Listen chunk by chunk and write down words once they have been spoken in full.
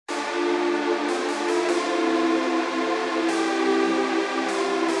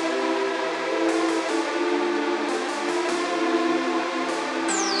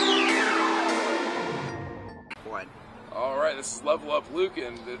This is Level Up Luke,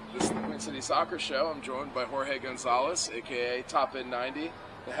 and this is the Queen City Soccer Show. I'm joined by Jorge Gonzales, a.k.a. Topbin90,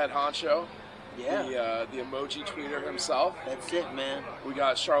 the head honcho. Yeah. The emoji tweeter himself. That's it, man. We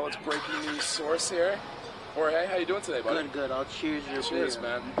got Charlotte's breaking news source here. Jorge, how you doing today, buddy? Good, good. I'll cheers your Cheers, beer.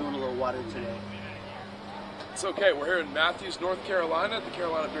 man. I'm doing a little water today. It's okay. We're here in Matthews, North Carolina, at the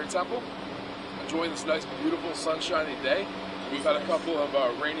Carolina Beer Temple. Enjoying this nice, beautiful, sunshiny day. We've had a couple of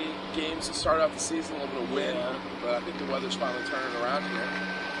rainy games to start off the season, a little bit of wind, but I think the weather's finally turning around here.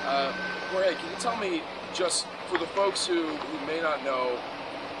 Jorge, can you tell me, just for the folks who may not know,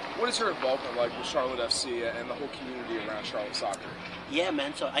 what is your involvement like with Charlotte FC and the whole community around Charlotte soccer? Yeah,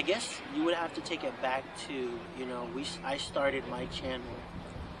 man. So I guess you would have to take it back to, you know, I started my channel,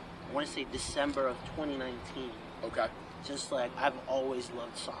 I want to say December of 2019. Okay. Just like, I've always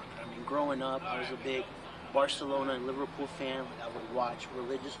loved soccer. I mean, growing up, I was a big Barcelona and Liverpool fan. Like, I would watch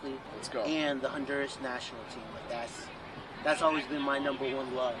religiously. Let's go. And the Honduras national team. Like, that's always been my number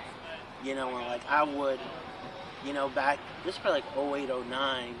one love. You know, and like I would, you know, back, this is probably like 08,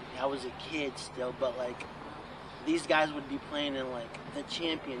 09. I was a kid still, but like these guys would be playing in like the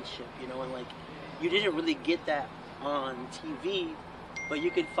championship, you know, and like you didn't really get that on TV, but you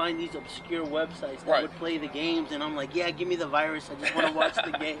could find these obscure websites that would play the games, and I'm like, yeah, give me the virus. I just want to watch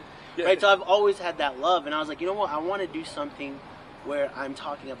the game. Yeah. Right, so I've always had that love, and I was like, you know what, I want to do something where I'm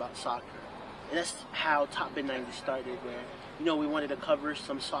talking about soccer. And that's how Topbin90 started, where, you know, we wanted to cover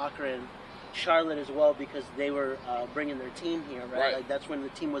some soccer in Charlotte as well, because they were bringing their team here, right? Like, that's when the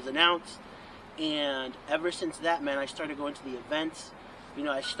team was announced, and ever since that, man, I started going to the events. You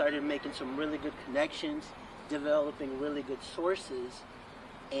know, I started making some really good connections, developing really good sources,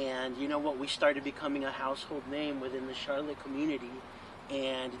 and you know what, we started becoming a household name within the Charlotte community.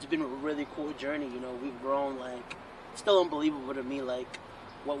 And it's been a really cool journey. You know, we've grown, like, it's still unbelievable to me, like,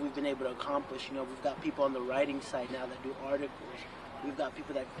 what we've been able to accomplish. You know, we've got people on the writing side now that do articles. We've got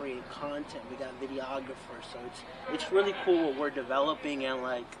people that create content. We got videographers. So it's really cool what we're developing and,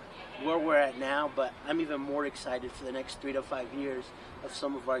 like, where we're at now. But I'm even more excited for the next 3 to 5 years of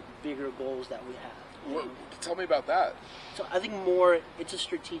some of our bigger goals that we have. Well, tell me about that. So I think more, it's a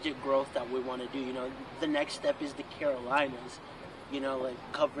strategic growth that we want to do. You know, the next step is the Carolinas. You know, like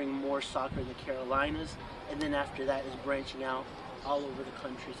covering more soccer in the Carolinas, and then after that is branching out all over the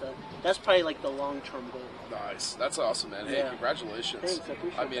country. So that's probably like the long-term goal. Nice. That's awesome, man. Hey, congratulations. Thanks, I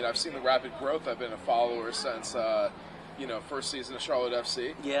appreciate mean, I've seen the rapid growth. I've been a follower since, you know, first season of Charlotte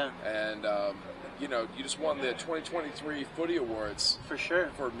FC. Yeah. And, you know, you just won the 2023 Footy Awards. For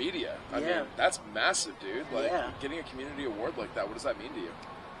sure. For media. I mean, that's massive, dude. Like, getting a community award like that, what does that mean to you?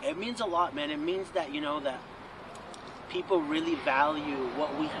 It means a lot, man. It means that, you know, that people really value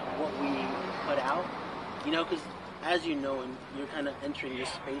what we put out, you know, because as you know, and you're kind of entering this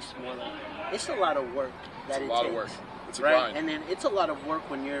space more, like, it's a lot of work that it takes. It's a lot of work. It's a grind. And then it's a lot of work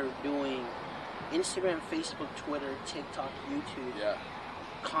when you're doing Instagram, Facebook, Twitter, TikTok, YouTube,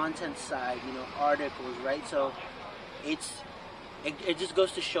 content side, you know, articles, right? So it just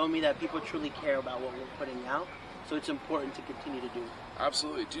goes to show me that people truly care about what we're putting out. So it's important to continue to do.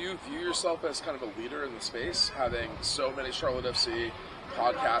 Absolutely. Do you view yourself as kind of a leader in the space, having so many Charlotte FC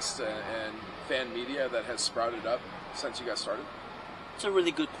podcasts and fan media that has sprouted up since you guys started? It's a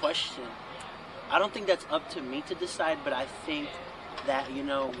really good question. I don't think that's up to me to decide, but I think that, you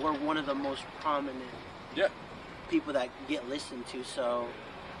know, we're one of the most prominent people that get listened to. So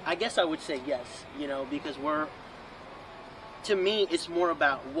I guess I would say yes, you know, because to me, it's more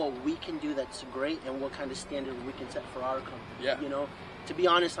about what we can do that's great and what kind of standard we can set for our company. Yeah. You know, to be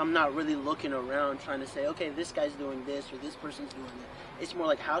honest, I'm not really looking around trying to say, okay, this guy's doing this or this person's doing that. It's more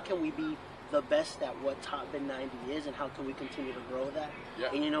like, how can we be the best at what Topbin90 is, and how can we continue to grow that? Yeah.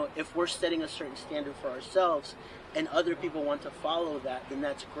 And, you know, if we're setting a certain standard for ourselves and other people want to follow that, then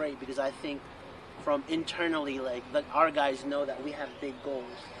that's great, because I think from internally, like our guys know that we have big goals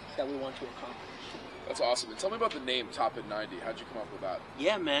that we want to accomplish. That's awesome. And tell me about the name Topbin90. How'd you come up with that?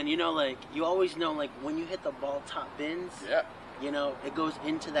 Yeah, man. You know, like, you always know, like, when you hit the ball top bins, you know, it goes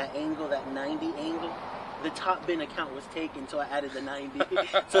into that angle, that 90 angle. The top bin account was taken, so I added the 90.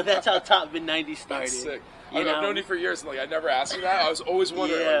 So that's how Topbin90 started. That's sick. I've known you for years, and like I never asked you that. I was always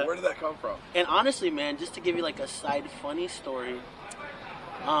wondering, like, where did that come from? And honestly, man, just to give you like a side funny story,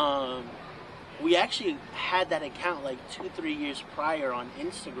 we actually had that account like 2-3 years prior on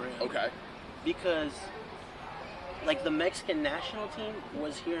Instagram. Okay. Because like the Mexican national team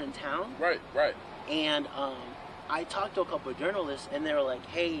was here in town. Right. And I talked to a couple of journalists, and they were like,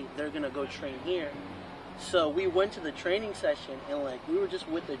 hey, they're going to go train here. So we went to the training session, and like we were just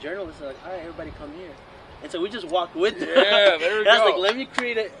with the journalists, like, all right, everybody come here. And so we just walked with them. Yeah, there we go. I was go. like, let me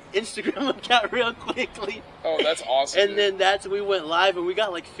create an Instagram account real quickly. Oh, that's awesome. And then we went live, and we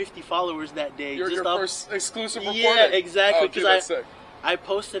got like 50 followers that day. Your first exclusive reporting. Yeah, exactly. Oh, dude, that's sick. I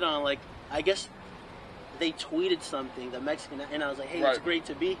posted on, like, I guess they tweeted something, the Mexican, and I was like, hey, it's great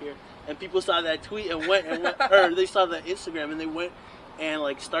to be here. And people saw that tweet and went, or they saw the Instagram and they went and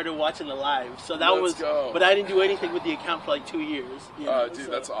like started watching the live. So that but I didn't do anything with the account for like 2 years. Dude,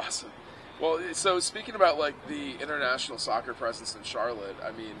 that's awesome. Well, so speaking about like the international soccer presence in Charlotte,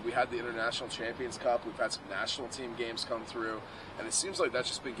 I mean, we had the International Champions Cup. We've had some national team games come through, and it seems like that's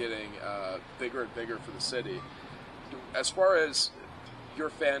just been getting bigger and bigger for the city. As far as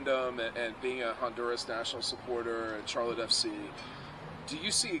your fandom and being a Honduras national supporter and Charlotte FC, do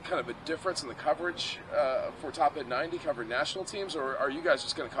you see kind of a difference in the coverage for Topbin90 covering national teams, or are you guys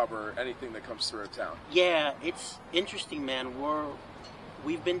just going to cover anything that comes through town? Yeah, it's interesting, man.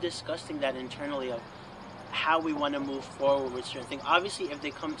 We've been discussing that internally of how we want to move forward with certain things. Obviously, if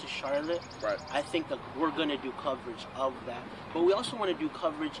they come to Charlotte, I think that we're going to do coverage of that. But we also want to do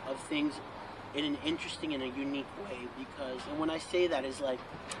coverage of things in an interesting and a unique way, because, and when I say that, is like,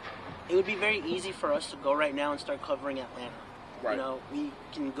 it would be very easy for us to go right now and start covering Atlanta. You know, we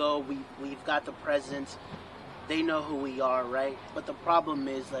can go, we've got the presence, they know who we are, right? But the problem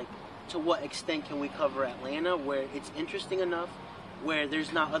is, like, to what extent can we cover Atlanta where it's interesting enough, where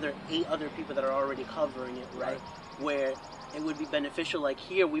there's not 8 other people that are already covering it, right? Where it would be beneficial. Like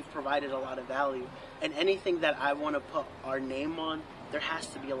here, we've provided a lot of value, and anything that I want to put our name on, there has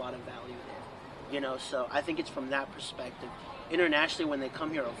to be a lot of value there, you know? So I think it's from that perspective. Internationally, when they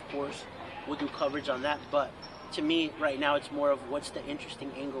come here, of course, we'll do coverage on that, but to me, right now, it's more of what's the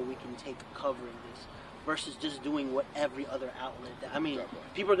interesting angle we can take covering this versus just doing what every other outlet does. I mean,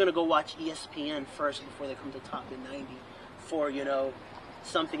 people are going to go watch ESPN first before they come to Topbin90 for, you know,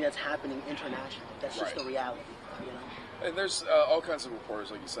 something that's happening internationally. That's just the reality, you know. And there's all kinds of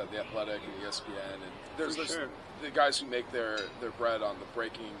reporters, like you said, The Athletic and ESPN, and there's the guys who make their bread on the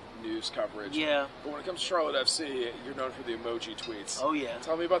breaking news coverage. Yeah. But when it comes to Charlotte FC, you're known for the emoji tweets. Oh, yeah.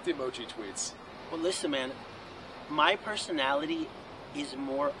 Tell me about the emoji tweets. Well, listen, man. My personality is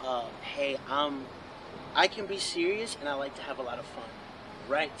more of, hey, I can be serious and I like to have a lot of fun,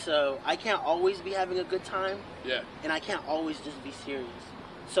 right? So I can't always be having a good time, and I can't always just be serious.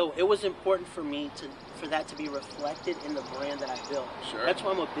 So it was important for me for that to be reflected in the brand that I built. That's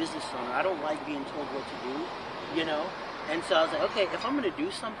why I'm a business owner. I don't like being told what to do, you know? And so I was like, okay, if I'm going to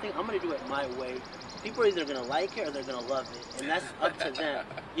do something, I'm going to do it my way. People are either going to like it or they're going to love it. And that's up to them.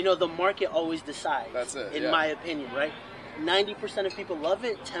 You know, the market always decides. That's it, in my opinion, right? 90% of people love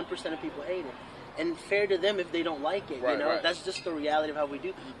it, 10% of people hate it. And fair to them if they don't like it, you know? That's just the reality of how we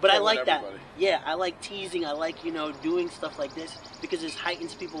do. But I like that. Yeah, I like teasing. I like, you know, doing stuff like this because it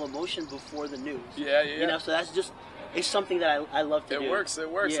heightens people's emotion before the news. You know, so that's just... It's something that I love to do. It works.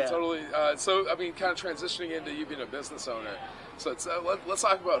 Yeah. It totally. So, I mean, kind of transitioning into you being a business owner. So, let's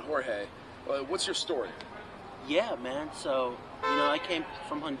talk about Jorge. What's your story? Yeah, man. So, you know, I came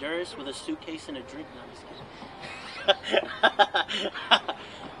from Honduras with a suitcase and a drink. No, I'm just kidding.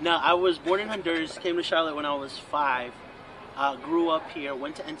 No, I was born in Honduras, came to Charlotte when I was 5. Grew up here,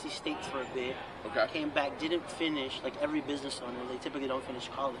 went to NC State for a bit. Came back, didn't finish. Like every business owner, they typically don't finish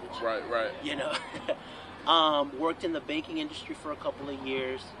college. Right. You know. Worked in the banking industry for a couple of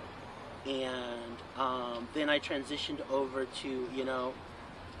years, and then I transitioned over to, you know,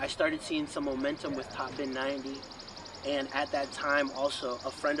 I started seeing some momentum with Topbin90, and at that time also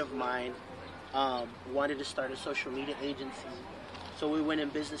a friend of mine wanted to start a social media agency, so we went in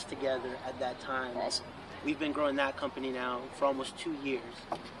business together at that time. Awesome. We've been growing that company now for almost 2 years,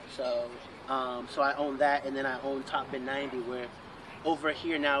 so I own that, and then I own Topbin90, where over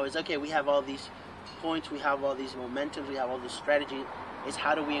here now is, okay, we have all these points, we have all these momentums, we have all this strategy, is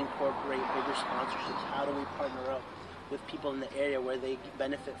how do we incorporate bigger sponsorships? How do we partner up with people in the area where they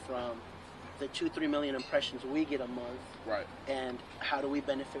benefit from the 2-3 million impressions we get a month? And how do we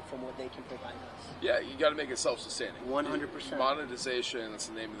benefit from what they can provide us? Yeah, you got to make it self-sustaining. 100%. Monetization, that's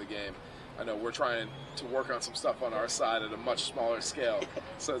the name of the game. I know we're trying to work on some stuff on our side at a much smaller scale.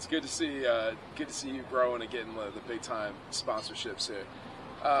 So it's good to see you growing and getting the big time sponsorships here.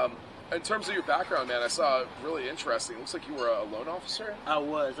 In terms of your background, man, I saw really interesting. It looks like you were a loan officer. I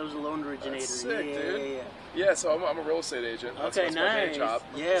was a loan originator. That's sick, dude. Yeah, so I'm a real estate agent. That's my main job.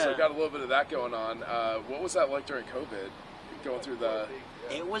 Yeah. So I got a little bit of that going on. What was that like during COVID? Going through the...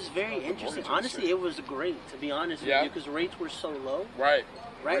 It was very interesting. Honestly, it was great, to be honest with you, because rates were so low. Right.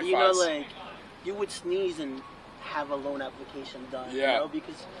 You know, like, you would sneeze and have a loan application done, you know,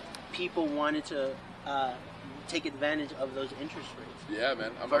 because people wanted to take advantage of those interest rates. Yeah,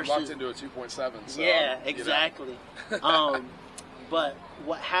 man. I'm locked into a 2.7. So, yeah, exactly. But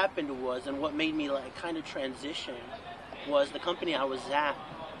what happened was, and what made me like kind of transition, was the company I was at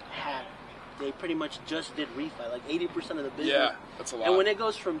they pretty much just did refi, like 80% of the business. Yeah, that's a lot. And when it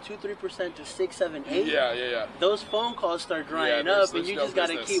goes from 2-3% to 6, 7, 8, those phone calls start drying up, and you just got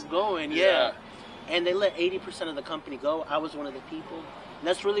to keep going. Yeah. And they let 80% of the company go. I was one of the people. And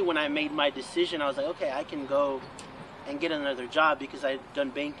that's really when I made my decision. I was like, okay, I can go and get another job, because I'd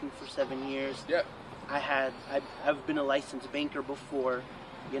done banking for 7 years. Yeah. I've been a licensed banker before.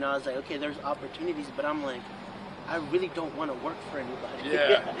 You know, I was like, okay, there's opportunities, but I'm like, I really don't want to work for anybody.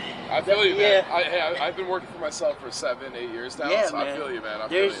 Yeah, I feel you, man. I've been working for myself for 7, 8 years now, so man. I feel you, man.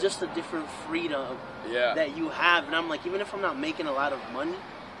 There's just a different freedom that you have, and I'm like, even if I'm not making a lot of money,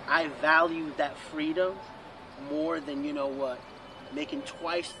 I value that freedom more than, you know what, making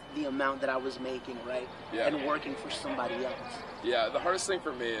twice the amount that I was making, right? Yeah. And working for somebody else. Yeah, the hardest thing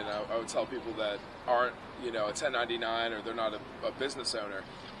for me, and I would tell people that aren't, you know, a 1099 or they're not a business owner,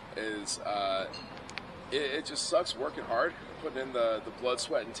 is it just sucks working hard, putting in the blood,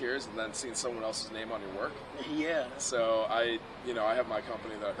 sweat, and tears, and then seeing someone else's name on your work. Yeah. So I have my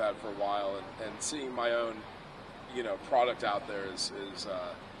company that I've had for a while, and seeing my own, you know, product out there is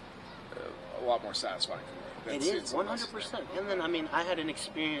a lot more satisfying for me. It is 100%. And then, I mean, I had an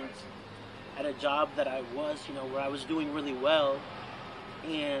experience at a job that I was, you know, where I was doing really well,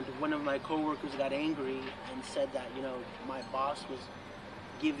 and one of my coworkers got angry and said that, you know, my boss was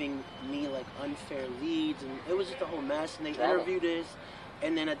giving me like unfair leads, and it was just a whole mess. And they interviewed us,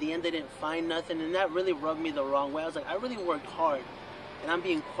 and then at the end they didn't find nothing, and that really rubbed me the wrong way. I was like, I really worked hard, and I'm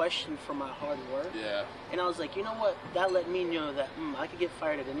being questioned for my hard work. Yeah. And I was like, you know what? That let me know that I could get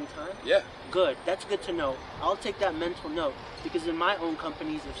fired at any time. Yeah. Good. That's good to know. I'll take that mental note, because in my own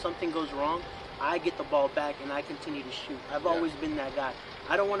companies, if something goes wrong, I get the ball back and I continue to shoot. I've always been that guy.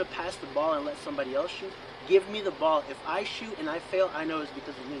 I don't want to pass the ball and let somebody else shoot. Give me the ball. If I shoot and I fail, I know it's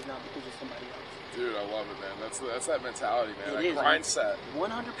because of me, not because of somebody else. Dude, I love it, man. That's that mentality, man. It That is, mindset.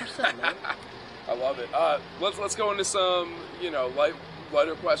 100%, man. I love it. Let's go into some, you know,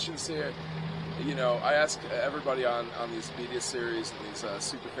 lighter questions here. You know, I ask everybody on these media series and these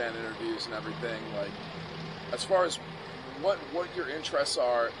super fan interviews and everything, like, as far as what your interests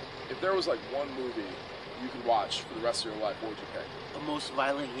are, if there was like one movie you could watch for the rest of your life, what would you pick? The Most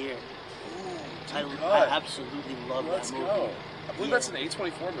Violent Year. Ooh, I absolutely love that movie. Let's go. I believe that's an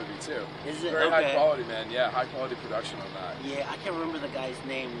A24 movie too. Is it? Very okay. high quality, man. Yeah, high quality production on that. Yeah, I can't remember the guy's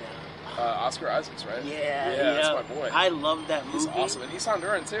name now. Oscar Isaacs, right? Yeah, that's my boy. I love that movie. He's awesome, and he's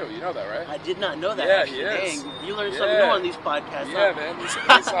Honduran too. You know that, right? I did not know that. Yeah, actually. he is. Dang, you learn something new on these podcasts. Yeah, huh? man. He's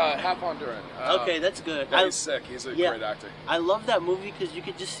half Honduran. Okay, that's good. He's sick. He's a great actor. I love that movie because you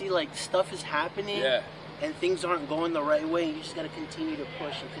could just see like stuff is happening, and things aren't going the right way, and you just got to continue to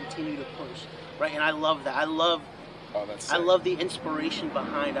push and continue to push, right? And I love that. I love the inspiration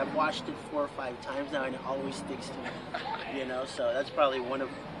behind. I've watched it 4 or 5 times now, and it always sticks to me. You know, so that's probably one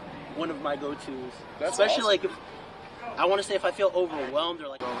of my go-tos. Especially awesome. Like if I feel overwhelmed or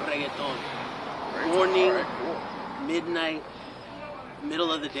like reggaeton. Morning, midnight,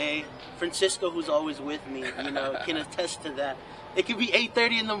 middle of the day. Francisco, who's always with me, you know, can attest to that. It could be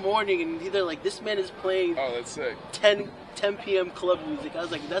 8:30 in the morning, and either like this man is playing. Oh, that's sick. 10 p.m. club music. I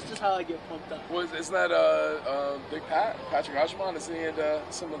was like, that's just how I get pumped up. Well, isn't that Big Patrick Ajman? Isn't he into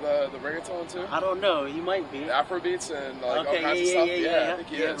some of the reggaeton too? I don't know. He might be. The Afrobeats and like all kinds of stuff. Yeah, I think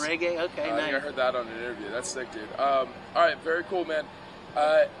he is. Reggae. Okay, nice. I heard that on an interview. That's sick, dude. All right, very cool, man.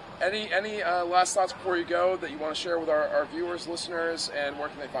 Any last thoughts before you go that you want to share with our viewers, listeners, and where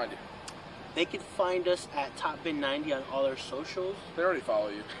can they find you? They can find us at Topbin90 on all our socials. They already follow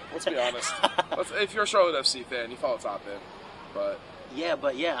you. Let's be honest. If you're a Charlotte FC fan, you follow Topbin. But yeah,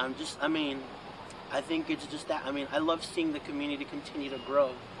 I think it's just that. I mean, I love seeing the community continue to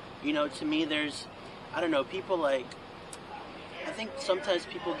grow. You know, to me, people like. I think sometimes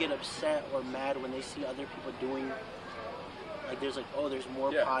people get upset or mad when they see other people doing. Like, there's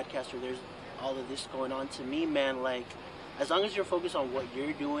more podcasts or there's all of this going on. To me, man, like. As long as you're focused on what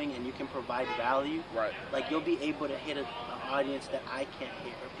you're doing and you can provide value, right? Like you'll be able to hit an audience that I can't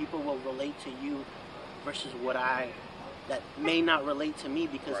hit, or people will relate to you versus that may not relate to me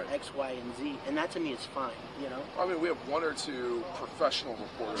because X, Y, and Z, and that to me is fine, you know. I mean, we have 1 or 2 professional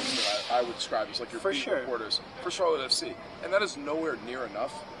reporters that I would describe as like your beat reporters for Charlotte FC, and that is nowhere near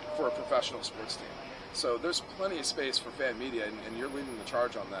enough for a professional sports team. So there's plenty of space for fan media, and you're leading the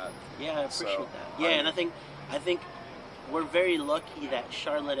charge on that. Yeah, I appreciate that. Yeah, and I think. We're very lucky that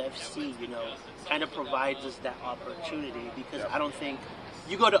Charlotte FC, you know, kind of provides us that opportunity because I don't think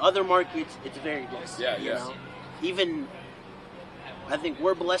you go to other markets, it's very different. Yeah, you know? even I think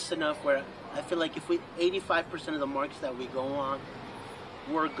we're blessed enough where I feel like if 85% of the markets that we go on,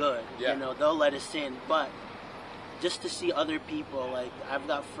 we're good. Yeah. You know, they'll let us in. But just to see other people, like I've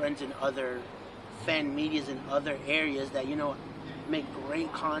got friends in other fan medias in other areas that, you know, make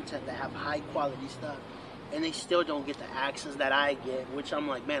great content, that have high quality stuff, and they still don't get the access that I get, which I'm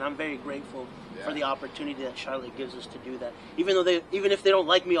like, man, I'm very grateful for the opportunity that Charlotte gives us to do that. Even if they don't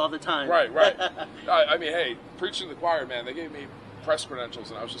like me all the time. Right, right. I mean, hey, preaching to the choir, man, they gave me press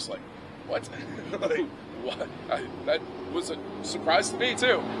credentials, and I was just like, what? Like, what? That was a surprise to me,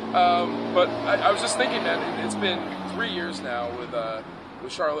 too. But I was just thinking, man, it's been 3 years now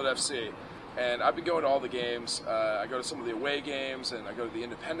with Charlotte FC. And I've been going to all the games. I go to some of the away games, and I go to the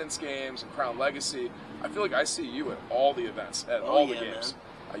Independence games and Crown Legacy. I feel like I see you at all the events, at all the games.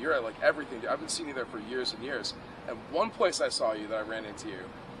 You're at like everything. I've been seeing you there for years and years. And one place I saw you that I ran into you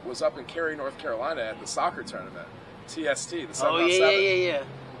was up in Cary, North Carolina at the soccer tournament, TST, the 7-on-7. Yeah.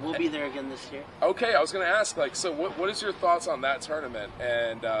 We'll be there again this year. Okay, I was going to ask, like, so what is your thoughts on that tournament?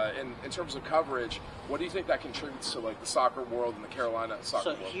 And in terms of coverage, what do you think that contributes to, like, the soccer world and the Carolina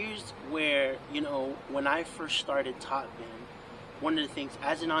soccer world? So here's where, you know, when I first started Topbin, one of the things,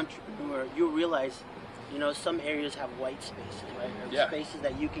 as an entrepreneur, you realize, you know, some areas have white spaces, right? Or spaces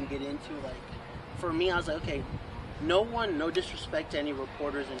that you can get into. Like, for me, I was like, okay, no disrespect to any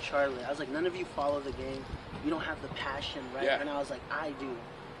reporters in Charlotte. I was like, none of you follow the game. You don't have the passion, right? Yeah. And I was like, I do.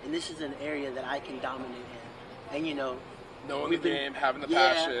 And this is an area that I can dominate in. And, you know, knowing the game, having the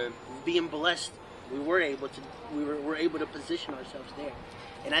passion, being blessed, we were able to position ourselves there.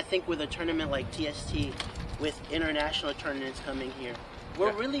 And I think with a tournament like TST, with international tournaments coming here,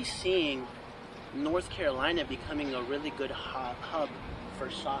 we're really seeing North Carolina becoming a really good hub for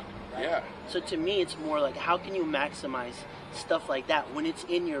soccer, right? Yeah. So to me, it's more like, how can you maximize stuff like that when it's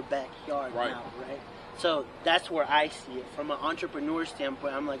in your backyard now, right? So that's where I see it. From an entrepreneur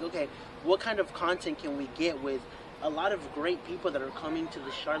standpoint, I'm like, okay, what kind of content can we get with a lot of great people that are coming to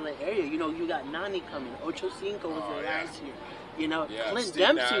the Charlotte area? You know, you got Nani coming, Ocho Cinco was there last year. You know, Clint Steve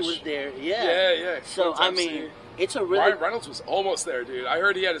Dempsey Nash was there. Yeah. So, I mean, it's a really... Ryan Reynolds was almost there, dude. I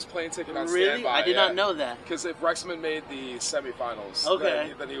heard he had his plane ticket on standby. Really? I did not know that. Because if Wrexham made the semifinals,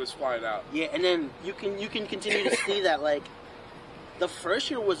 then he was flying out. Yeah, and then you can continue to see that, like, the first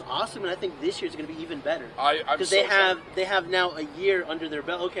year was awesome, and I think this year is going to be even better. Because they have now a year under their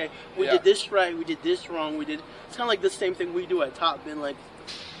belt. Okay, we did this right, we did this wrong, it's kind of like the same thing we do at Topbin. Like,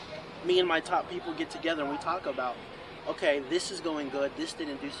 me and my top people get together and we talk about, okay, this is going good, this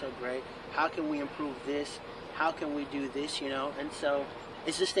didn't do so great. How can we improve this? How can we do this? You know, and so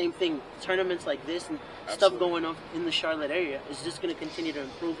it's the same thing. Tournaments like this and stuff going on in the Charlotte area is just going to continue to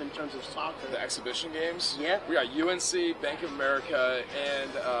improve in terms of soccer. The exhibition games? Yeah. We got UNC, Bank of America, and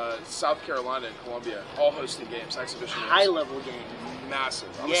South Carolina and Columbia all hosting games, exhibition games. High-level games. Massive.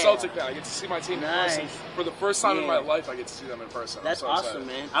 I'm a Celtic fan. I get to see my team in person. For the first time in my life, I get to see them in person. That's awesome,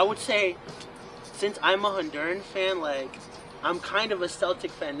 man. I would say, since I'm a Honduran fan, like, I'm kind of a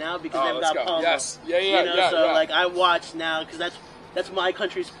Celtic fan now because they've got Palma. Yes. Like, I watch now because that's my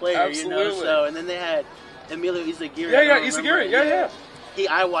country's player, Absolutely. you know. So, and then they had Emilio Izaguirre. Izaguirre,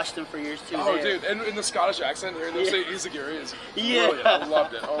 I watched him for years too. Oh, dude, and in the Scottish accent, hearing them say Izaguirre is brilliant. I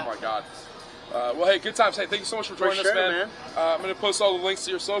loved it. Oh my God. Well, hey, good times. Hey, thank you so much for joining us, man. I'm going to post all the links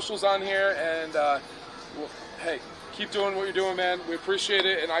to your socials on here, and hey, keep doing what you're doing, man. We appreciate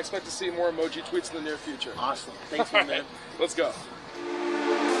it, and I expect to see more emoji tweets in the near future. Awesome. Thanks, man. Let's go.